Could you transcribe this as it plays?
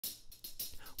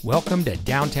Welcome to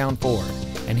Downtown Ford,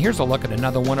 and here's a look at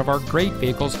another one of our great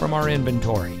vehicles from our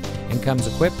inventory, and comes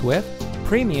equipped with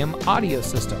premium audio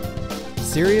system,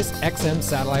 Sirius XM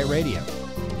satellite radio,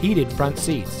 heated front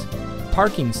seats,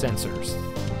 parking sensors,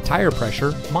 tire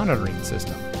pressure monitoring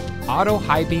system, auto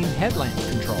high beam headlamp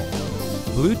control,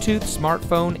 Bluetooth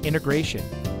smartphone integration,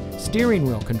 steering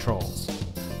wheel controls,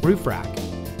 roof rack,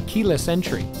 keyless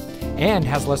entry, and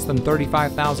has less than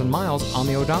 35,000 miles on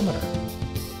the odometer.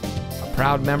 A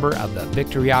proud member of the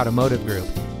Victory Automotive Group,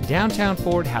 Downtown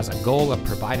Ford has a goal of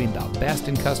providing the best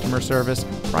in customer service,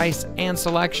 price, and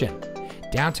selection.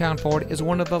 Downtown Ford is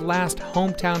one of the last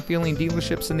hometown feeling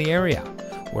dealerships in the area,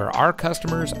 where our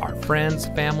customers are friends,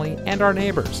 family, and our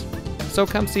neighbors. So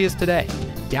come see us today.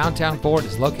 Downtown Ford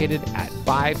is located at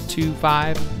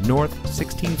 525 North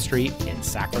 16th Street in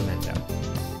Sacramento.